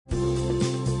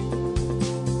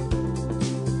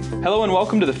Hello and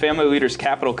welcome to the Family Leaders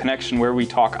Capital Connection, where we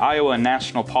talk Iowa and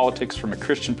national politics from a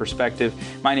Christian perspective.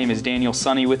 My name is Daniel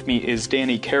Sunny. With me is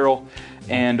Danny Carroll.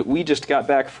 And we just got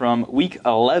back from week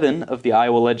 11 of the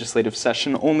Iowa legislative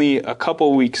session. Only a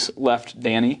couple weeks left,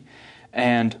 Danny.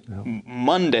 And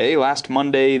last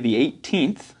Monday, the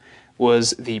 18th,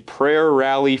 was the Prayer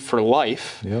Rally for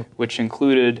Life, which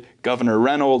included Governor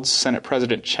Reynolds, Senate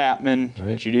President Chapman,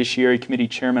 Judiciary Committee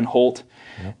Chairman Holt,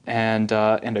 and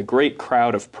a great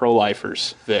crowd of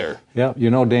pro-lifers there. Yeah,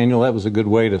 you know, Daniel, that was a good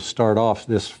way to start off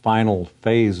this final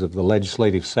phase of the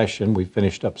legislative session. We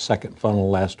finished up second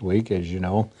funnel last week, as you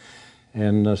know.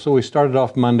 And so we started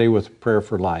off Monday with Prayer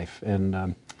for Life.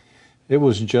 And it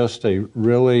was just a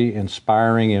really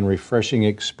inspiring and refreshing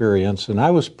experience. And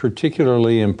I was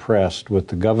particularly impressed with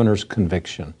the governor's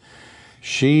conviction.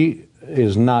 She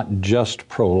is not just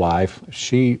pro-life.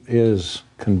 She is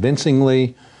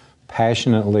convincingly,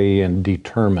 passionately, and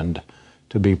determined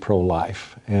to be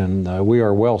pro-life. And we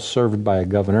are well served by a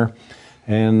governor.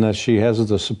 And she has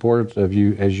the support of,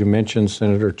 as you mentioned,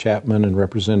 Senator Chapman and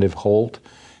Representative Holt,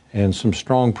 and some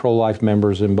strong pro-life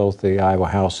members in both the Iowa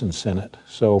House and Senate.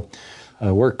 So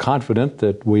we're confident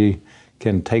that we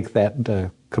can take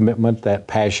that commitment, that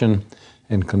passion,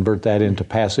 and convert that into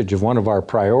passage of one of our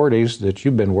priorities that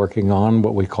you've been working on,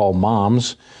 what we call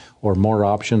MOMS, or More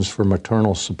Options for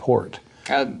Maternal Support.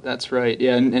 That's right.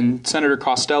 Yeah, and Senator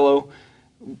Costello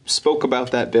spoke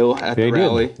about that bill at the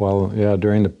rally. Did. Well, yeah,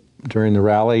 during the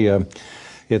rally,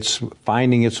 it's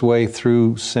finding its way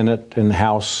through Senate and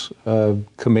House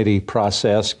committee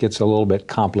process. Gets a little bit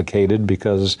complicated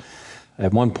because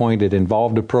at one point it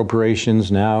involved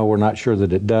appropriations. Now we're not sure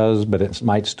that it does, but it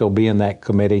might still be in that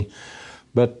committee.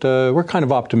 But we're kind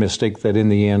of optimistic that in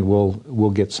the end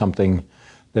we'll get something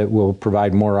that will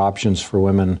provide more options for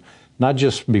women, not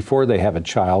just before they have a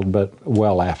child, but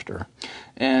well after.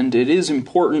 And it is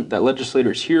important that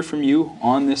legislators hear from you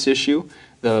on this issue.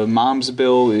 The MOMS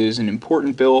bill is an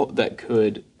important bill that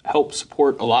could help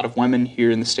support a lot of women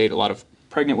here in the state, a lot of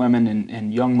pregnant women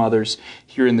and young mothers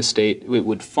here in the state. It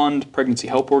would fund pregnancy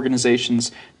help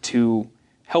organizations to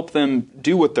help them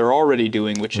do what they're already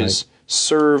doing, which is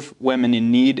serve women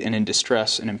in need and in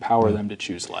distress and empower them to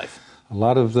choose life. A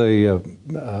lot of the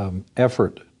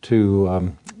effort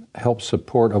to help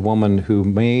support a woman who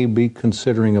may be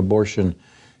considering abortion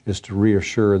is to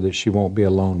reassure that she won't be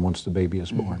alone once the baby is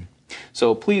born.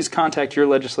 So please contact your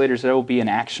legislators. There will be an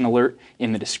action alert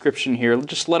in the description here.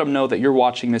 Just let them know that you're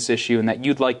watching this issue and that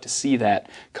you'd like to see that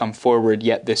come forward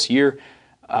yet this year.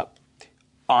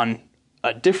 On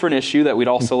a different issue that we'd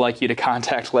also like you to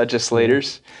contact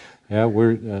legislators. Yeah,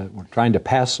 we're trying to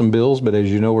pass some bills, but as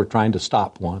you know, we're trying to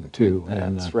stop one too.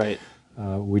 That's right.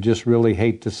 We just really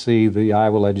hate to see the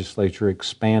Iowa legislature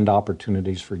expand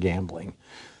opportunities for gambling.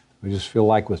 We just feel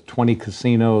like with 20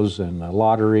 casinos and a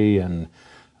lottery and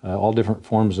all different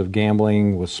forms of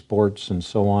gambling with sports and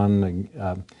so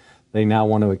on, they now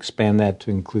want to expand that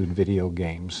to include video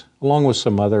games, along with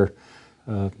some other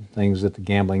things that the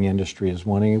gambling industry is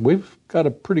wanting. We've got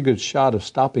a pretty good shot of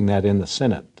stopping that in the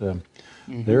Senate.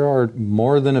 There are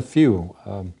more than a few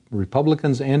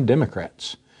Republicans and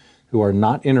Democrats who are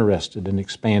not interested in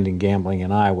expanding gambling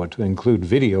in Iowa to include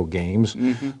video games,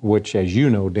 which, as you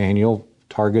know, Daniel,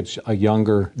 targets a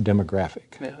younger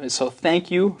demographic. So thank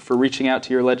you for reaching out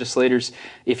to your legislators.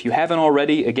 If you haven't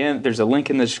already, again, there's a link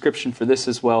in the description for this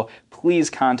as well. Please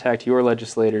contact your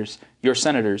legislators, your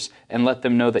senators, and let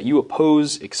them know that you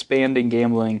oppose expanding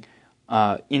gambling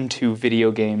into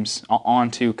video games,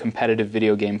 onto competitive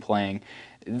video game playing.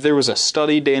 There was a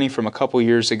study, Danny, from a couple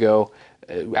years ago,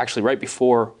 actually right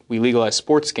before we legalized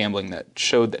sports gambling, that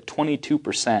showed that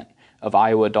 22% of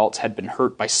Iowa adults had been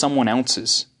hurt by someone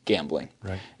else's gambling.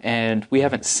 Right. And we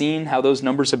haven't seen how those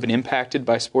numbers have been impacted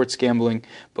by sports gambling,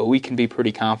 but we can be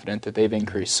pretty confident that they've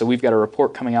increased. So we've got a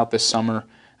report coming out this summer.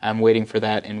 I'm waiting for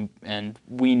that, and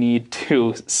we need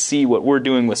to see what we're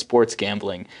doing with sports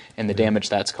gambling and the damage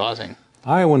that's causing.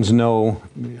 Iowans know,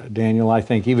 Daniel, I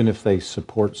think even if they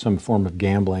support some form of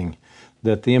gambling,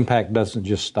 that the impact doesn't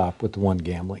just stop with the one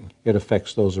gambling. It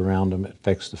affects those around them. It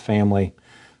affects the family.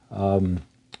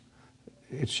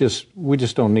 It's just, we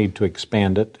just don't need to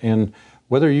expand it. And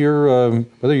whether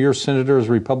your senator is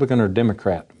Republican or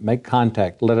Democrat, make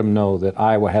contact. Let them know that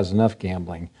Iowa has enough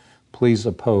gambling. Please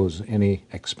oppose any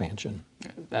expansion.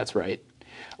 That's right.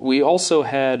 We also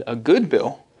had a good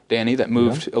bill, Danny, that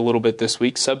moved a little bit this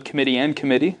week, subcommittee and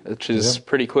committee, which is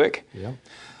pretty quick. Yeah.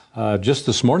 Just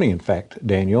this morning, in fact,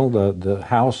 Daniel, the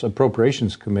House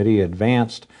Appropriations Committee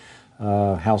advanced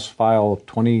House File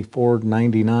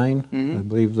 2499, I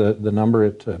believe the number.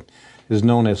 It is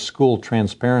known as school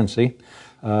transparency.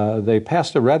 They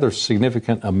passed a rather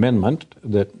significant amendment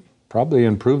that probably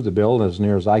improved the bill, as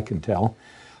near as I can tell.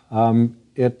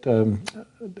 It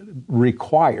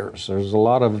requires, there's a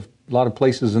lot of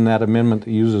places in that amendment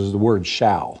that uses the word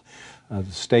shall.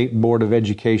 The State Board of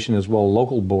Education as well as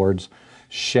local boards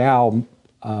shall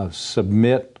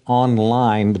submit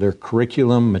online their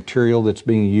curriculum material that's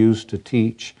being used to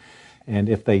teach. And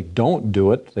if they don't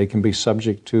do it, they can be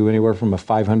subject to anywhere from a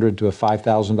 $500 to a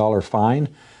 $5,000 fine.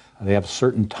 They have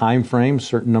certain time frames,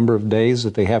 certain number of days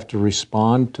that they have to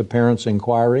respond to parents'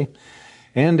 inquiry.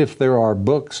 And if there are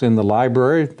books in the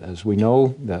library, as we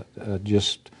know, that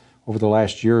just over the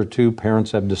last year or two,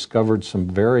 parents have discovered some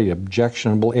very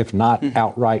objectionable, if not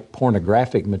outright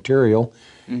pornographic material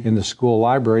in the school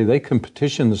library, they can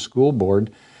petition the school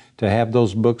board to have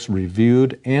those books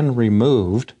reviewed and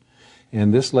removed.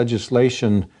 And this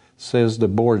legislation says the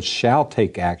board shall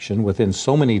take action within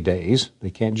so many days. They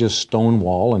can't just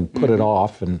stonewall and put it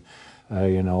off and,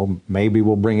 maybe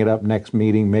we'll bring it up next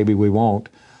meeting, maybe we won't.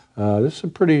 This is a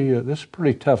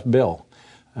pretty tough bill.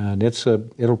 And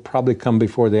it'll probably come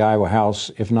before the Iowa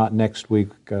House, if not next week.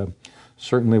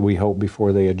 Certainly, we hope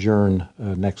before they adjourn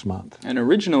next month. And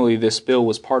originally, this bill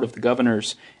was part of the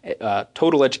governor's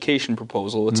total education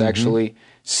proposal. It's actually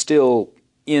still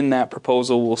in that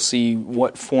proposal. We'll see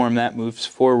what form that moves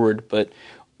forward. But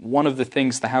one of the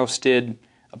things the House did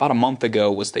about a month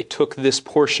ago was they took this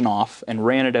portion off and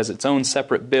ran it as its own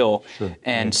separate bill. Sure.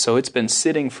 And so it's been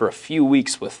sitting for a few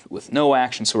weeks with no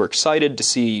action. So we're excited to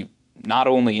see not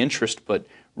only interest, but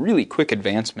really quick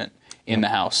advancement in the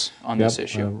House on this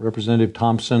issue. Representative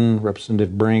Thompson,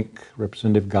 Representative Brink,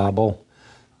 Representative Gobble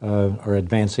are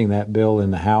advancing that bill in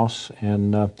the House,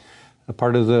 and a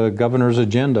part of the governor's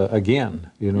agenda again.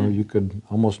 You could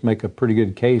almost make a pretty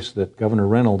good case that Governor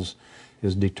Reynolds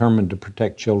is determined to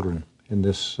protect children in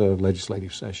this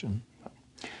legislative session.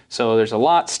 So there's a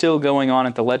lot still going on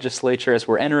at the legislature. As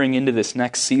we're entering into this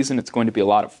next season, it's going to be a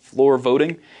lot of floor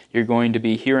voting. You're going to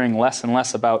be hearing less and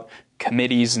less about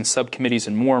committees and subcommittees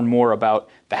and more about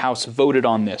the House voted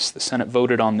on this, the Senate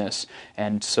voted on this.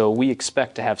 And so we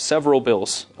expect to have several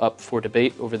bills up for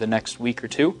debate over the next week or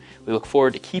two. We look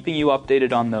forward to keeping you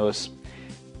updated on those.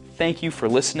 Thank you for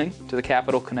listening to the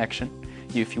Capitol Connection.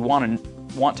 If you want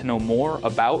to know more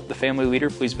about the Family Leader,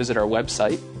 please visit our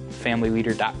website,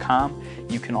 familyleader.com.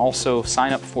 You can also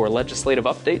sign up for legislative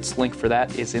updates. Link for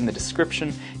that is in the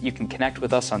description. You can connect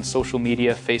with us on social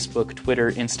media, Facebook,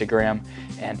 Twitter, Instagram.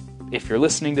 And if you're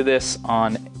listening to this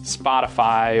on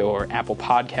Spotify or Apple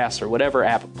Podcasts or whatever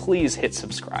app, please hit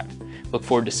subscribe. Look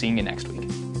forward to seeing you next week.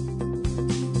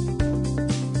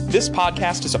 This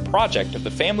podcast is a project of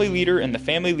the Family Leader and the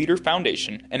Family Leader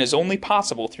Foundation and is only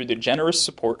possible through the generous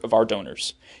support of our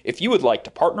donors. If you would like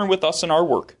to partner with us in our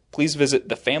work, please visit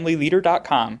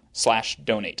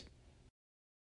thefamilyleader.com/donate.